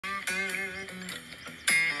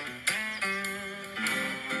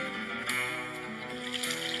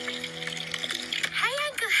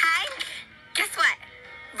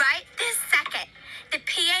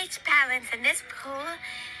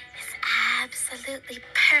absolutely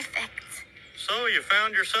perfect. So you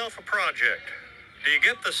found yourself a project. Do you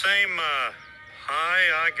get the same,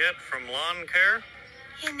 high I get from lawn care?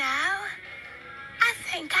 You know, I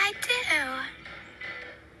think I do.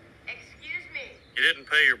 Excuse me. You didn't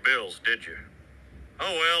pay your bills, did you?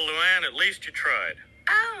 Oh well, Luanne, at least you tried.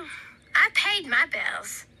 Oh, I paid my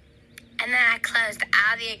bills. And then I closed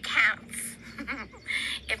all the accounts.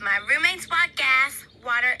 If my roommates want gas,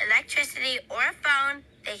 water, electricity, or a phone,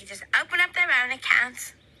 they can just open up their own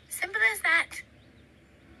accounts. Simple as that.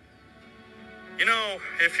 You know,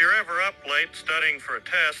 if you're ever up late studying for a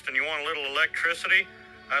test and you want a little electricity,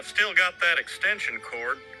 I've still got that extension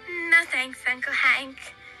cord. No thanks, Uncle Hank.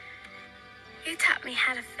 You taught me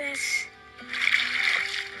how to fish.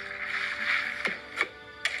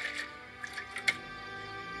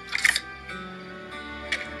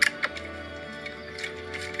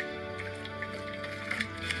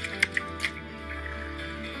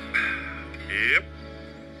 Yep.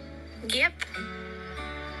 Yep.